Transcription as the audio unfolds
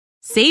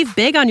Save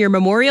big on your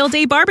Memorial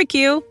Day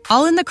barbecue,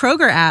 all in the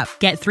Kroger app.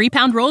 Get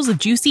 3-pound rolls of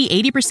juicy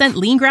 80%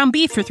 lean ground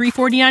beef for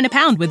 $3.49 a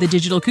pound with a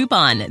digital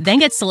coupon. Then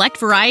get select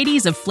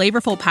varieties of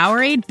flavorful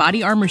Powerade,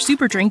 Body Armor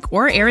Super Drink,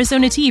 or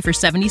Arizona tea for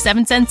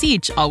 77 cents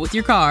each, all with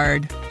your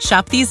card.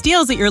 Shop these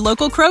deals at your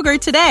local Kroger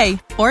today,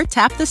 or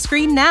tap the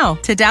screen now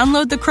to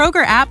download the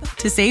Kroger app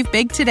to save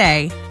big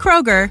today.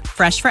 Kroger,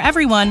 fresh for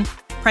everyone.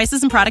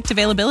 Prices and product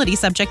availability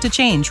subject to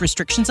change.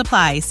 Restrictions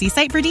apply. See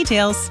site for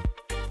details.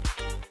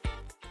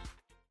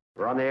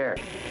 We're on the air.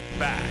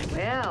 Back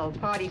Well,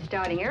 party's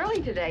starting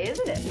early today,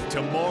 isn't it?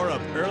 to more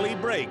of Early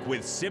Break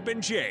with Sip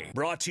and Jay,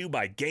 brought to you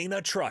by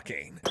Gaina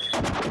Trucking. On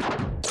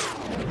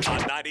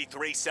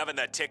 93.7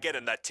 The Ticket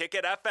and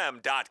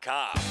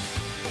theticketfm.com.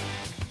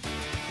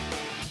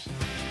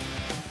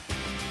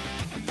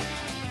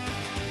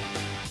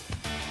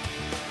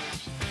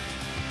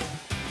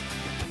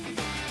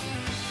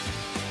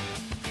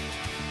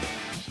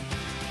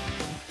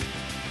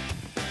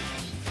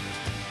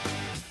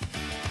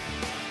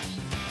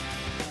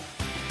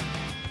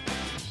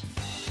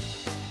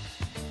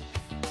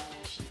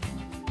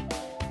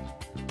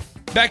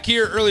 Back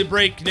here, early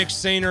break. Nick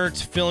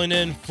Sainert filling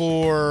in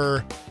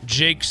for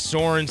Jake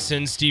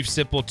Sorensen. Steve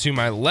Sipple to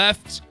my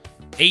left.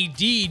 AD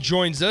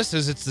joins us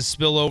as it's the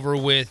spillover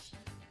with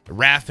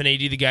Raff and AD,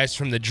 the guys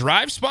from The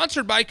Drive.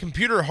 Sponsored by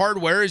Computer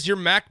Hardware. Is your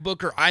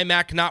MacBook or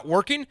iMac not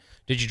working?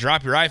 Did you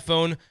drop your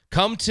iPhone?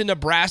 Come to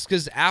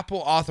Nebraska's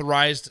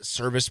Apple-authorized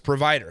service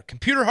provider,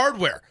 Computer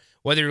Hardware.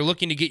 Whether you're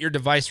looking to get your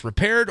device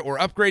repaired or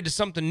upgrade to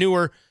something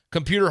newer,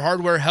 Computer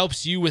Hardware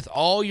helps you with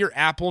all your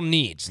Apple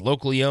needs.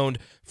 Locally owned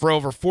for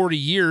over 40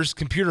 years,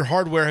 Computer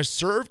Hardware has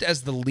served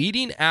as the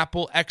leading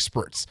Apple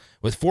experts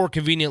with 4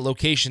 convenient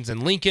locations in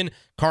Lincoln,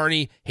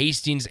 Kearney,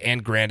 Hastings,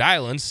 and Grand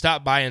Island.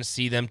 Stop by and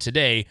see them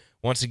today.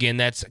 Once again,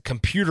 that's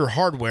Computer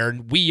Hardware.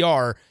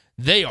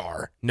 They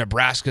are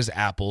Nebraska's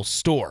Apple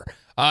store.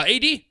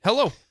 AD,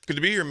 hello. Good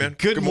to be here, man.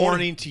 Good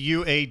morning to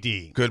you,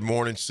 AD. Good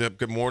morning, Sip.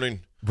 Good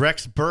morning.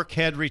 Rex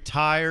Burkhead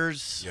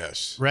retires.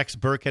 Yes. Rex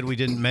Burkhead, we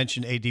didn't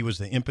mention, AD was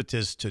the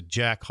impetus to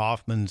Jack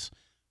Hoffman's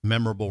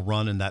memorable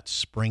run in that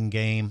spring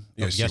game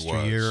of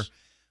yesteryear. Was.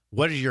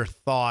 What are your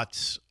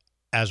thoughts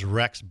as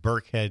Rex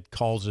Burkhead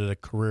calls it a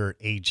career at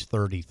age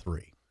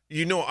 33?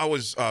 You know, I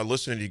was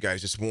listening to you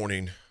guys this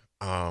morning,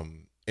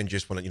 and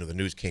just when the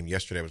news came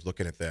yesterday, I was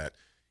looking at that,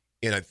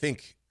 and I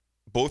think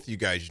both of you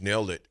guys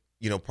nailed it.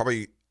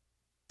 Probably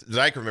that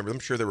I can remember. I'm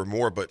sure there were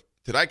more, but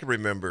that I can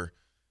remember.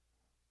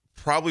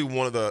 Probably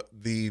one of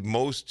the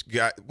most.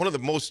 I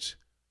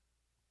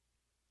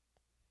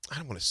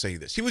don't want to say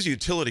this. He was a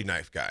utility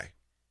knife guy.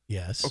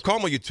 Yes. I'll call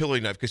him a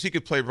utility knife because he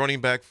could play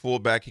running back,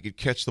 fullback. He could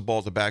catch the ball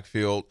at the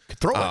backfield,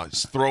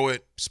 throw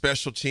it,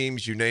 special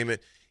teams, you name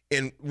it.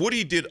 And what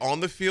he did on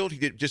the field, he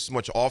did just as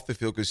much off the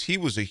field because he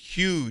was a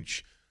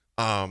huge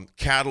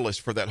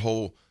catalyst for that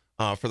whole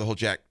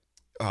Jack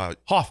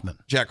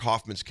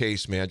Hoffman's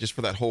case, man. Just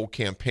for that whole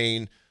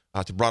campaign,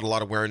 to brought a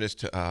lot of awareness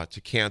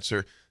to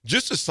cancer.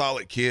 Just a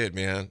solid kid,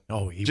 man.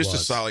 Oh, he just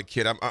was. a solid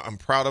kid. I'm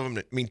proud of him.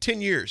 I mean, 10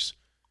 years,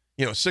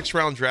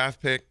 6th-round draft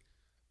pick,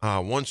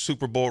 1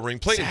 Super Bowl ring,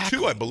 played in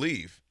 2, I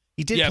believe.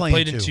 He did play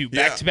played in 2.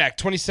 Back-to-back,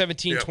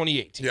 2017,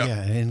 2018.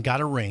 Yeah. And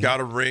got a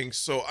ring.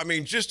 So, I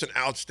mean, just an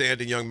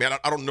outstanding young man.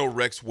 I don't know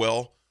Rex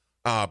well,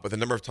 but the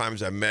number of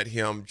times I met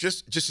him,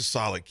 just a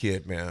solid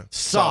kid, man.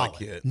 Solid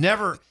kid.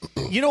 Never.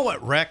 You know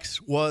what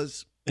Rex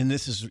was? And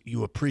this is,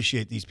 you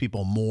appreciate these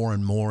people more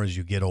and more as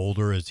you get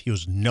older, is he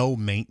was no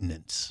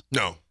maintenance.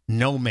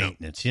 No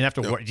maintenance. You didn't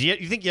have to worry.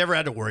 You think you ever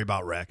had to worry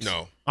about Rex?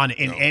 No.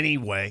 In any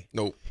way?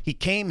 No. He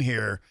came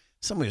here.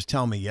 Somebody was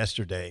telling me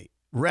yesterday,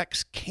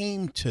 Rex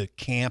came to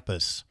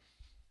campus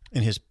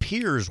and his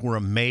peers were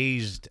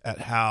amazed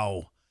at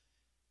how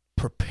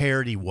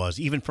prepared he was,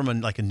 even from a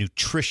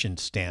nutrition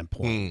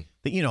standpoint.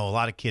 That, a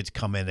lot of kids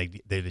come in,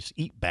 they just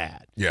eat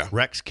bad. Yeah.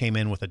 Rex came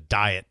in with a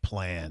diet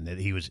plan that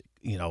he was,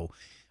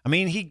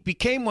 he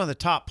became one of the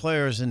top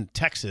players in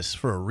Texas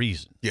for a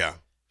reason. Yeah.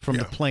 From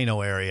the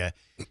Plano area.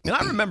 And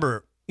I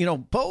remember,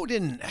 Bo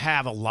didn't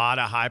have a lot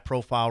of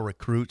high-profile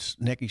recruits.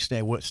 Nick, you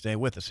stay with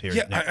us here.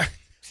 Yeah,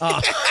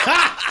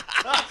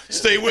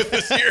 stay with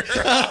us here.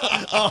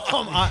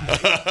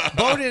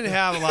 Bo didn't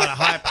have a lot of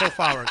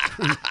high-profile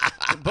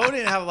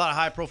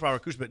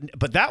recruits.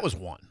 But that was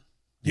one.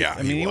 Yeah,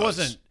 I mean, he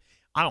wasn't.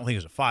 I don't think he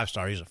was a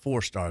 5-star. He was a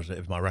 4-star,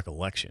 is my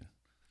recollection.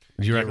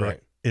 Do you recollect?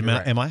 Right.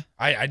 Am I?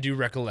 I do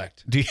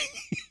recollect. Do you?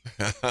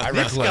 I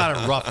recollect. He's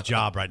got a rough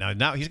job right now.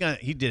 Now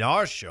he did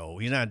our show.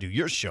 He's not gonna do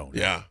your show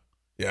now.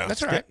 Yeah.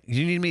 That's all right.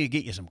 You need me to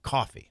get you some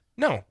coffee.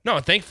 No.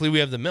 Thankfully, we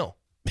have the mill.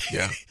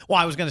 Yeah. Well,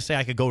 I was gonna say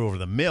I could go over to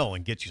the mill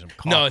and get you some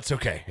coffee. No, it's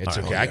okay. It's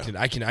okay. I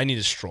need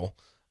a stroll.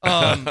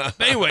 But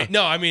anyway,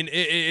 no. I mean,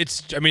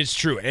 it's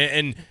true.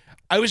 And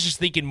I was just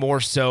thinking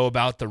more so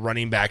about the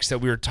running backs that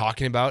we were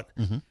talking about.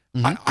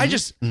 I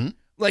just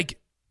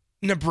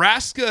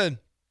Nebraska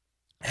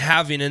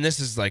having, and this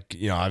is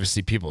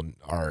obviously people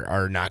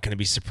are not going to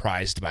be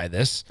surprised by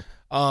this.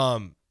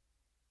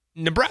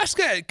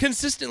 Nebraska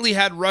consistently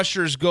had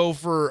rushers go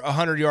for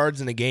 100 yards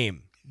in a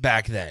game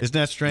back then. Isn't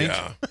that strange?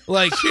 Yeah.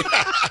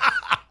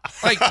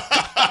 Like,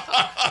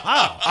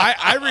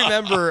 I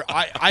remember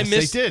I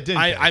missed they did,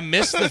 didn't they? I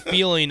missed the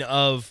feeling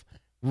of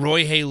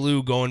Roy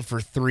Halou going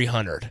for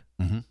 300.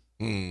 Mm-hmm.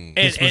 And,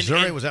 Against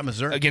Missouri? Was that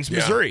Missouri? Against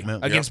Missouri. Yeah.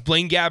 Against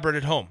Blaine Gabbert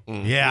at home.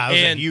 Yeah, it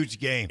was a huge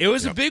game. It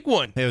was a big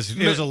one. It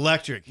was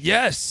electric.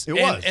 Yes. It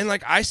was. And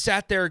like I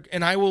sat there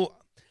and I will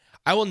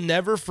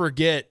never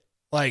forget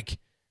like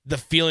the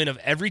feeling of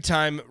every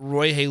time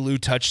Roy Halou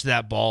touched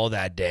that ball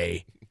that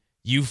day,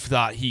 you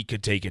thought he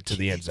could take it to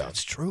the end zone.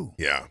 That's true.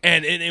 Yeah.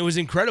 And it was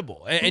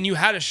incredible. And you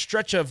had a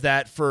stretch of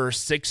that for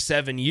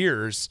 6-7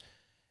 years,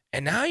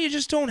 and now you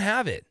just don't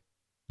have it.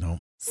 No.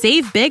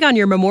 Save big on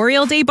your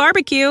Memorial Day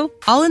barbecue,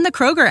 all in the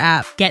Kroger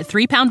app. Get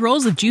 3-pound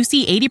rolls of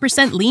juicy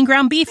 80% lean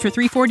ground beef for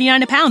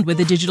 $3.49 a pound with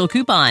a digital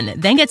coupon.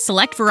 Then get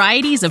select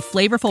varieties of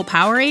flavorful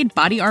Powerade,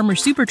 Body Armor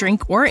Super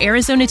Drink, or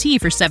Arizona tea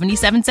for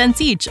 77 cents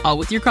each, all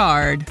with your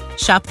card.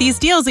 Shop these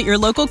deals at your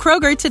local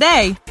Kroger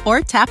today,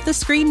 or tap the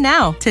screen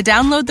now to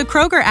download the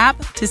Kroger app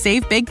to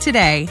save big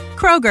today.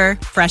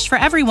 Kroger, fresh for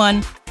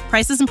everyone.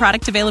 Prices and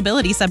product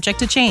availability subject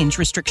to change.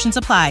 Restrictions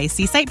apply.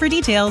 See site for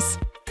details.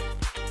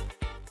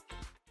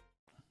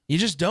 You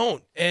just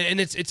don't,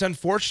 and it's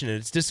unfortunate.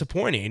 It's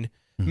disappointing.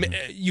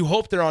 You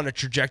hope they're on a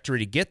trajectory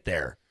to get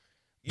there,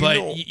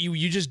 but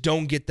you just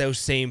don't get those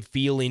same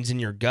feelings in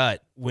your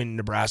gut when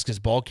Nebraska's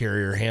ball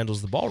carrier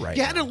handles the ball right.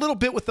 You had a little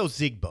bit with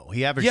Ozigbo.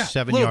 He averaged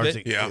 7 yards.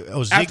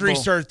 After he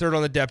started third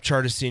on the depth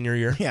chart his senior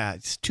year. Yeah,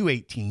 it's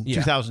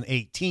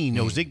 2018.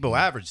 Ozigbo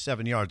averaged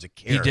 7 yards a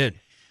carry. He did.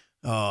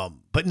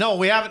 But no,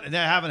 we haven't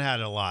had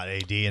it a lot,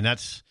 AD, and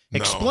that's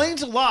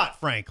explains a lot,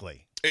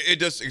 frankly. It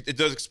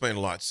does explain a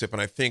lot, Sip, and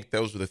I think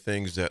those are the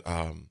things that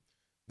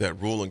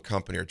that Rule and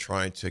company are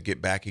trying to get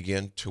back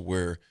again to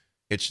where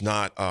it's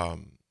not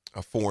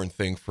a foreign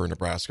thing for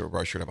Nebraska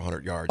rusher to have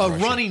 100 yards. A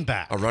running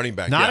back,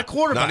 not a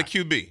quarterback, not a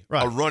QB,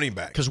 right. A running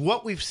back. Because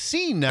what we've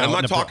seen now, and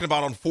I'm not talking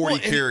about on 40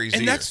 carries.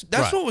 And either.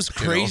 that's what was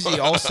crazy.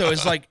 Also,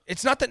 is like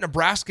it's not that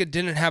Nebraska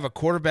didn't have a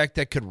quarterback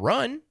that could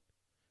run.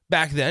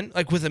 Back then,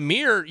 like with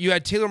Amir, you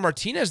had Taylor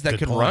Martinez that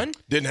could run.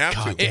 Didn't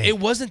have to. It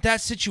wasn't that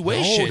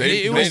situation. No,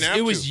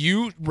 it was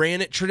you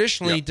ran it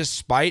traditionally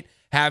despite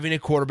having a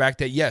quarterback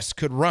that, yes,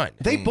 could run.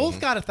 They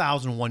both got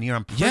 1,001 year.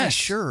 I'm pretty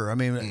sure. I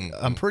mean,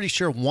 I'm pretty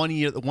sure one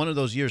of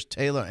those years,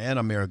 Taylor and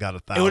Amir got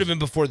 1,000. It would have been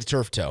before the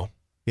turf toe.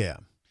 Yeah.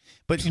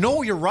 But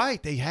you're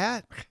right.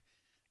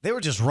 They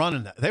were just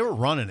running it. They were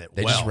running it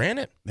They just ran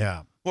it.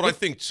 Yeah. Well, I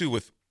think,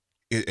 too,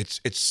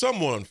 it's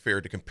somewhat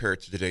unfair to compare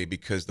it to today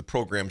because the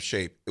program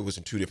shape, it was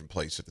in two different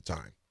places at the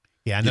time.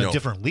 Yeah, and a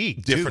different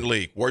league. Different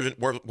league. Wasn't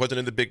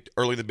in the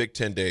early the Big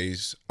 10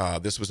 days.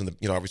 This was in the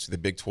obviously the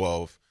Big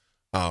 12.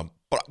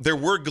 But there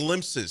were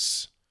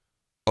glimpses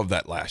of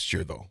that last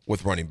year though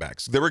with running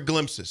backs. There were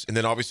glimpses, and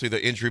then obviously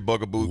the injury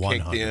bugaboo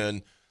kicked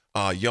in.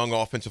 Young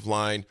offensive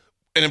line.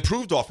 An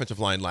improved offensive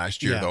line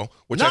last year, though,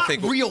 which not I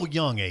think real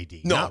young,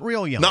 AD. No, not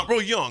real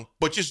young,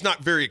 but just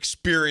not very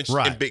experienced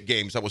in big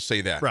games. I will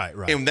say that. Right.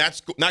 And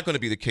that's not going to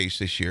be the case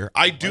this year.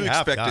 I do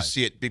expect to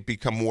see it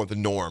become more the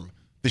norm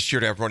this year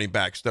to have running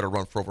backs that are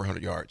run for over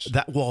 100 yards.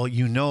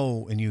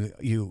 And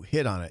you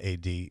hit on it,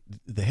 AD.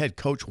 The head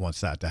coach wants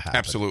that to happen.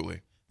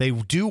 Absolutely. They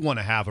do want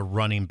to have a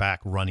running back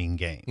running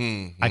game.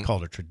 Mm-hmm. I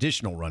call it a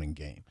traditional running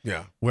game.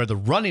 Yeah. Where the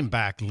running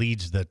back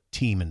leads the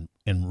team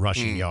in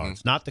rushing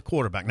yards, not the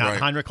quarterback, not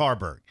Heinrich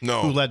Harburg,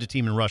 who led the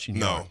team in rushing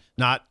yards,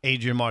 not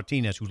Adrian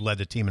Martinez, who led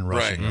the team in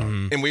rushing yards.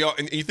 Mm-hmm. And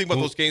you think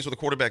about those games where the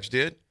quarterbacks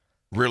did,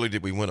 rarely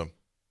did we win them.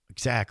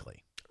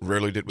 Exactly.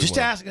 Rarely did we win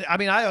them. I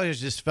mean, I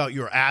always just felt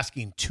you were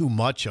asking too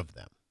much of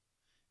them,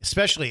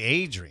 especially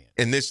Adrian.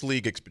 In this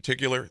league in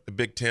particular, the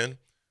Big Ten,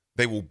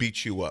 they will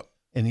beat you up.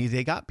 And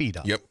they got beat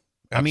up. Yep.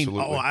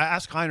 Absolutely. I mean, I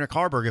asked Heinrich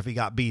Harburg if he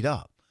got beat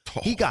up.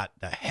 He got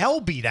the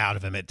hell beat out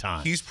of him at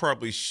times. He's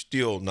probably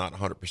still not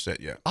 100%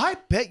 yet. I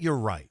bet you're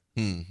right.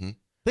 Mm-hmm.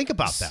 Think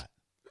about that.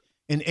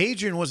 And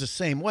Adrian was the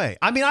same way.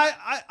 I mean,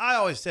 I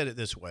always said it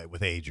this way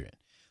with Adrian.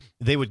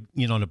 They would,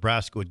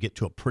 Nebraska would get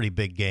to a pretty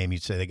big game.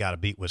 You'd say they got to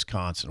beat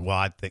Wisconsin. Well,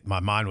 I think my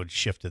mind would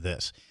shift to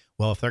this.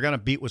 Well, if they're going to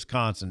beat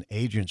Wisconsin,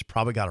 Adrian's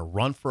probably got to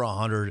run for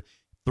 100,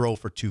 throw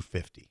for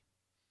 250.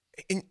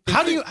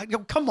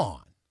 Come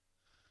on.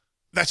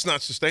 That's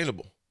not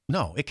sustainable.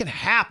 No, it can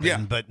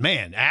happen, but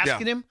man,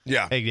 asking him,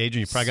 hey, Adrian,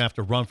 you're probably going to have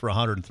to run for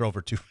 100 and throw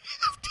for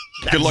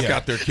 250. Good luck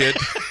out there, kid.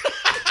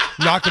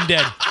 Knock him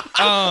dead.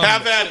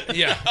 Have at it.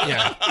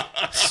 Yeah.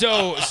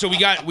 So we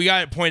got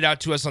it pointed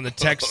out to us on the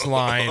text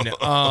line.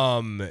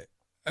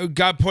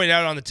 Got pointed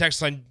out on the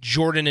text line,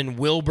 Jordan and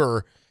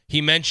Wilbur,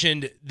 he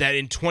mentioned that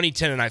in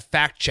 2010, and I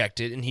fact-checked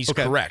it, and he's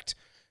correct.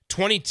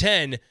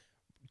 2010,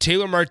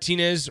 Taylor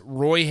Martinez,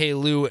 Roy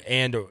Halou,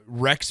 and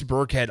Rex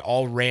Burkhead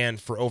all ran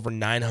for over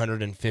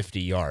 950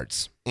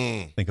 yards.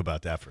 Think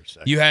about that for a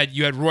second. You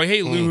had Roy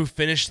Halou who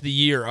finished the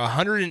year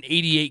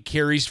 188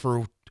 carries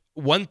for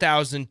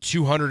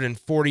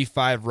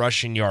 1,245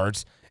 rushing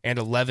yards and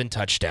 11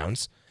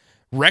 touchdowns.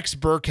 Rex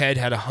Burkhead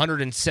had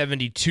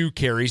 172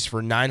 carries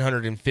for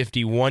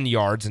 951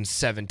 yards and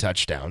 7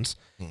 touchdowns.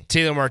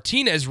 Taylor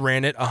Martinez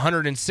ran it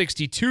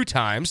 162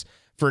 times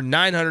for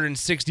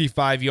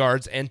 965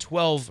 yards and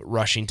 12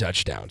 rushing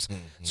touchdowns.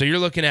 So you're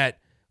looking at,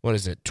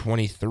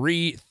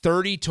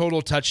 30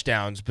 total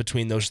touchdowns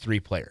between those three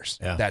players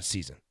that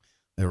season.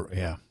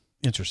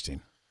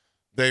 Interesting.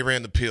 They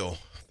ran the pill,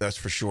 that's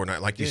for sure.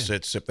 And like you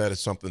said, Sip, that is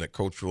something that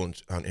Coach Rule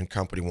and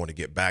company want to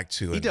get back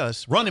to. He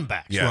does. Running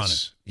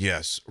backs.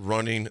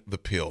 Running the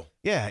pill.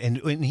 Yeah,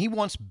 and he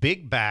wants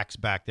big backs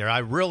back there. I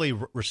really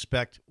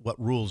respect what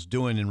Rule's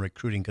doing in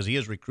recruiting because he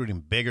is recruiting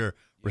bigger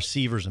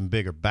receivers and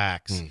bigger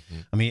backs.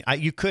 I mean,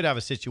 you could have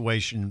a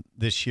situation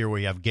this year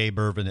where you have Gabe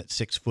Irvin at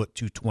 6 foot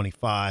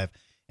 225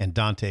 and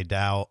Dante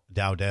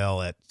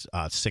Dowdell at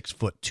 6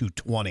 foot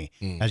 220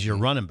 as your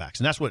running backs,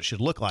 and that's what it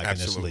should look like in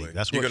this league.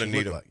 That's what you're going to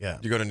need them. Like. Yeah,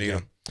 you're going to need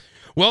them.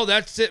 Well,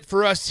 that's it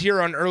for us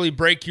here on Early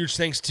Break. Huge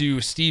thanks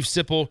to Steve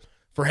Sipple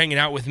for hanging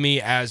out with me.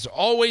 As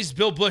always,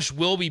 Bill Bush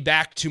will be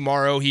back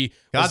tomorrow. He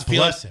was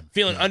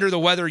feeling under the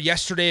weather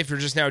yesterday. If you're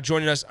just now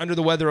joining us, under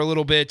the weather a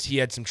little bit. He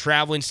had some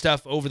traveling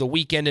stuff over the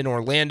weekend in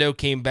Orlando,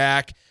 came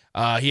back.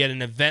 He had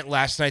an event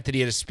last night that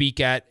he had to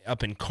speak at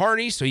up in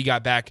Kearney, so he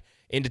got back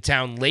into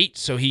town late.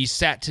 So he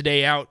sat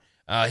today out.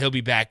 He'll be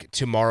back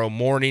tomorrow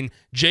morning.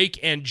 Jake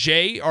and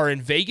Jay are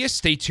in Vegas.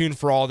 Stay tuned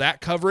for all that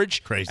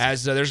coverage. Crazy.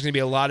 As there's going to be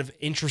a lot of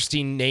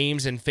interesting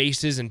names and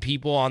faces and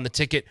people on the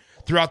ticket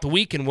throughout the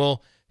week, and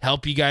we'll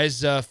help you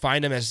guys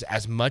find them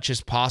as much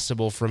as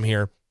possible from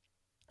here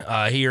in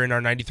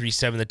our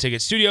 93.7 The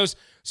Ticket studios.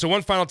 So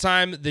one final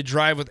time, the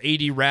drive with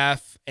AD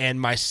Raff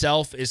and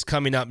myself is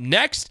coming up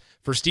next.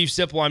 For Steve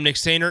Sipple, I'm Nick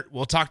Sainert.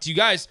 We'll talk to you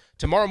guys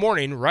tomorrow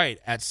morning right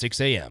at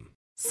 6 a.m.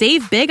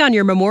 Save big on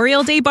your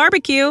Memorial Day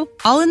barbecue,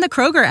 all in the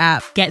Kroger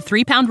app. Get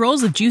 3-pound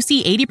rolls of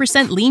juicy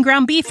 80% lean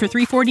ground beef for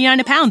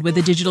 $3.49 a pound with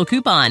a digital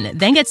coupon.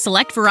 Then get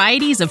select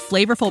varieties of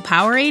flavorful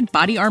Powerade,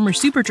 Body Armor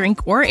Super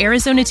Drink, or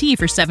Arizona tea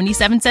for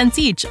 77 cents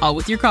each, all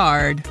with your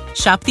card.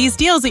 Shop these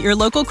deals at your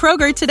local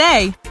Kroger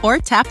today, or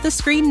tap the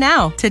screen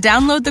now to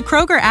download the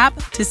Kroger app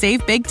to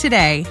save big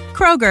today.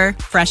 Kroger,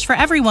 fresh for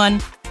everyone.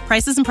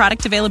 Prices and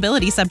product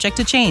availability subject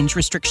to change.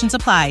 Restrictions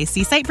apply.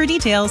 See site for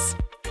details.